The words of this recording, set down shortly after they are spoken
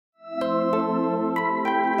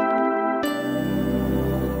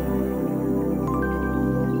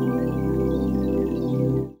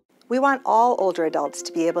want all older adults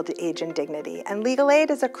to be able to age in dignity, and legal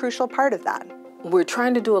aid is a crucial part of that. We're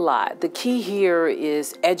trying to do a lot. The key here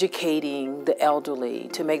is educating the elderly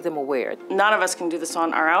to make them aware. None of us can do this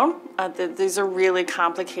on our own. These are really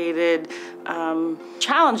complicated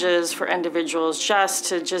challenges for individuals just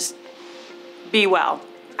to be well.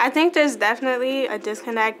 I think there's definitely a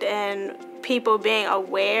disconnect in people being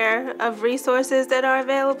aware of resources that are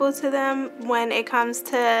available to them when it comes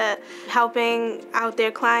to helping out their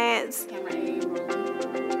clients.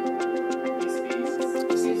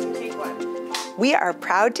 We are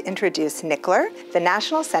proud to introduce NCLER, the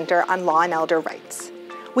National Center on Law and Elder Rights.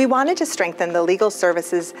 We wanted to strengthen the legal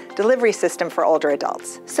services delivery system for older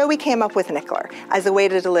adults, so we came up with NCLER as a way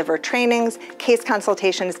to deliver trainings, case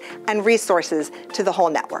consultations, and resources to the whole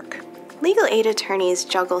network. Legal aid attorneys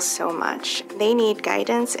juggle so much. They need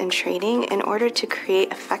guidance and training in order to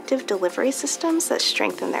create effective delivery systems that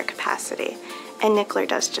strengthen their capacity, and NCLER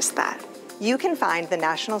does just that. You can find the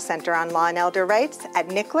National Center on Law and Elder Rights at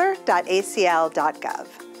ncler.acl.gov.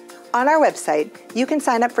 On our website, you can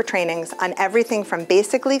sign up for trainings on everything from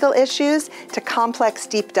basic legal issues to complex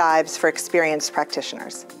deep dives for experienced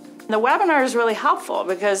practitioners. The webinar is really helpful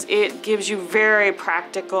because it gives you very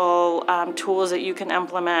practical tools that you can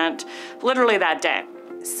implement literally that day.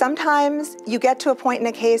 Sometimes you get to a point in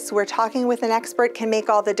a case where talking with an expert can make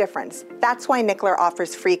all the difference. That's why NCLER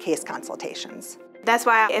offers free case consultations. That's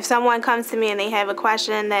why if someone comes to me and they have a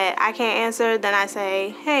question that I can't answer, then I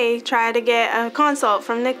say, hey, try to get a consult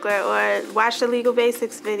from NCLER or watch the Legal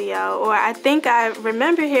Basics video, or I think I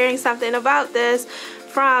remember hearing something about this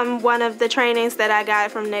from one of the trainings that I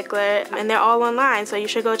got from NCLER, and they're all online, so you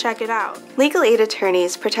should go check it out. Legal aid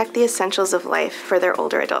attorneys protect the essentials of life for their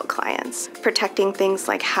older adult clients, protecting things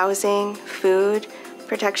like housing, food,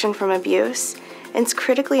 protection from abuse. And it's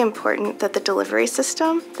critically important that the delivery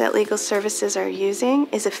system that legal services are using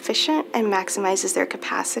is efficient and maximizes their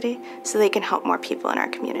capacity so they can help more people in our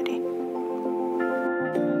community.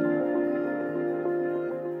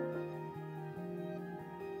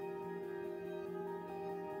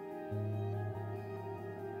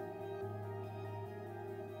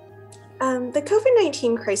 The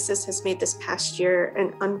COVID-19 crisis has made this past year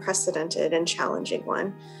an unprecedented and challenging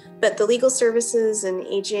one, but the legal services and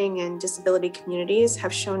aging and disability communities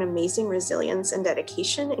have shown amazing resilience and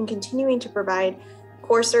dedication in continuing to provide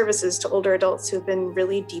core services to older adults who have been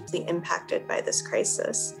really deeply impacted by this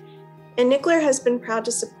crisis. And NCLER has been proud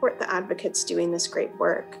to support the advocates doing this great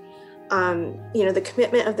work. The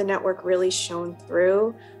commitment of the network really shone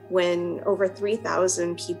through when over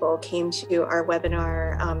 3,000 people came to our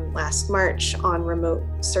webinar last March on remote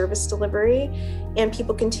service delivery, and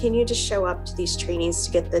people continue to show up to these trainings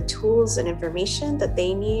to get the tools and information that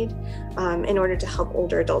they need in order to help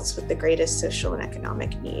older adults with the greatest social and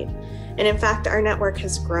economic need. And in fact, our network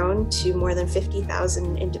has grown to more than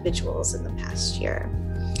 50,000 individuals in the past year.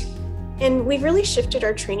 And we've really shifted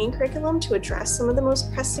our training curriculum to address some of the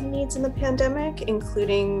most pressing needs in the pandemic,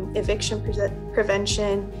 including eviction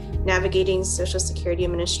prevention, navigating Social Security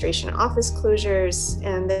Administration office closures,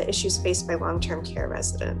 and the issues faced by long-term care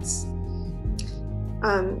residents.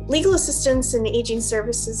 Legal assistance and aging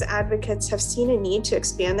services advocates have seen a need to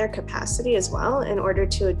expand their capacity as well in order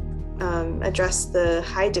to address the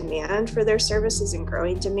high demand for their services and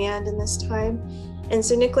growing demand in this time. And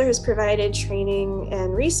so NCLER has provided training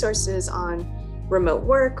and resources on remote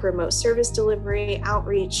work, remote service delivery,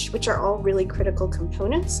 outreach, which are all really critical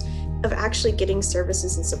components of actually getting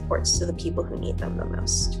services and supports to the people who need them the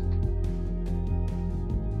most.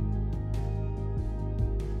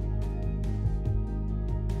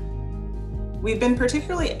 We've been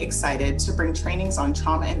particularly excited to bring trainings on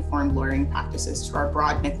trauma-informed lawyering practices to our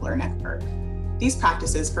broad NCLER network. These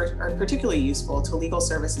practices are particularly useful to legal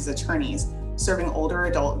services attorneys serving older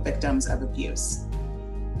adult victims of abuse.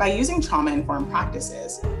 By using trauma-informed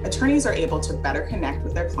practices, attorneys are able to better connect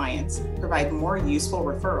with their clients, provide more useful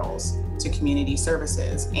referrals to community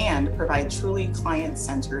services, and provide truly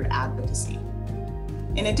client-centered advocacy.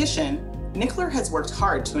 In addition, NCLER has worked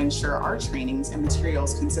hard to ensure our trainings and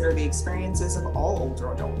materials consider the experiences of all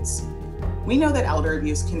older adults. We know that elder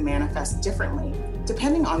abuse can manifest differently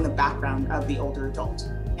depending on the background of the older adult,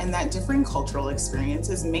 and that differing cultural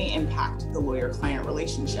experiences may impact the lawyer-client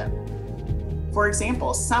relationship. For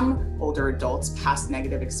example, some older adults' past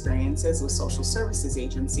negative experiences with social services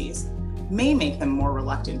agencies may make them more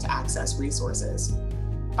reluctant to access resources.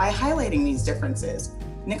 By highlighting these differences,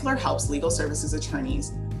 NCLER helps legal services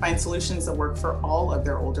attorneys find solutions that work for all of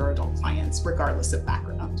their older adult clients, regardless of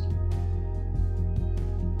background.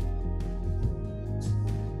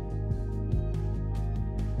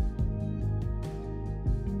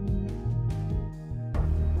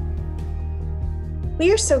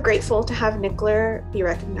 We are so grateful to have NCLER be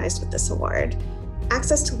recognized with this award.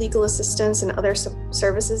 Access to legal assistance and other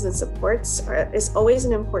services and supports is always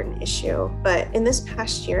an important issue, but in this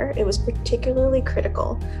past year, it was particularly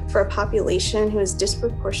critical for a population who is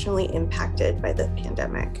disproportionately impacted by the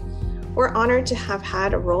pandemic. We're honored to have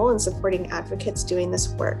had a role in supporting advocates doing this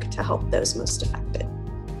work to help those most affected.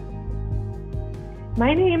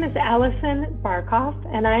 My name is Allison Barkoff,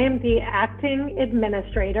 and I am the Acting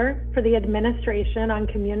Administrator for the Administration on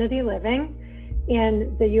Community Living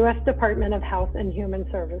in the U.S. Department of Health and Human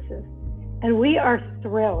Services. And we are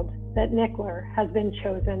thrilled that NCLER has been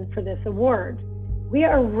chosen for this award. We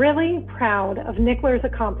are really proud of NCLER's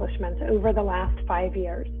accomplishments over the last 5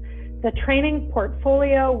 years. The training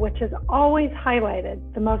portfolio, which has always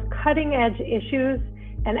highlighted the most cutting-edge issues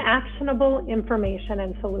and actionable information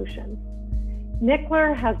and solutions.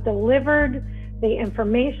 NCLER has delivered the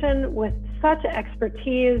information with such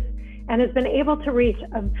expertise and has been able to reach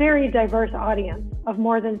a very diverse audience of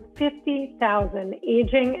more than 50,000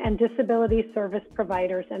 aging and disability service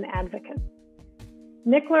providers and advocates.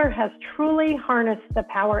 NCLER has truly harnessed the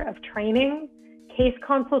power of training, case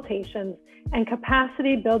consultations, and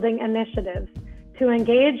capacity building initiatives to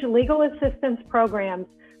engage legal assistance programs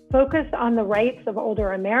focused on the rights of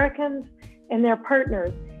older Americans and their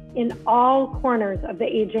partners in all corners of the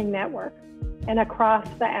aging network and across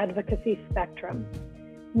the advocacy spectrum.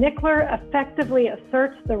 NCLER effectively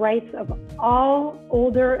asserts the rights of all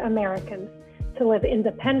older Americans to live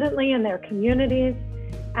independently in their communities,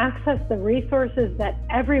 access the resources that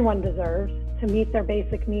everyone deserves to meet their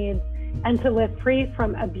basic needs, and to live free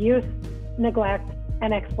from abuse, neglect,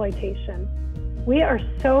 and exploitation. We are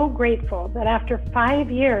so grateful that after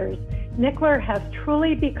 5 years, NCLER has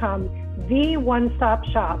truly become the one-stop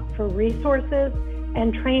shop for resources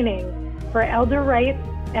and training for elder rights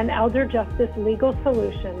and elder justice legal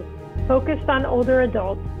solutions focused on older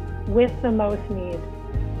adults with the most need.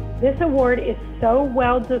 This award is so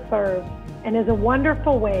well deserved and is a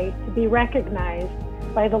wonderful way to be recognized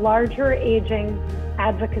by the larger aging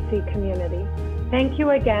advocacy community. Thank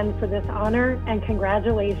you again for this honor, and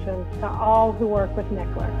congratulations to all who work with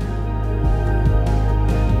NCLER.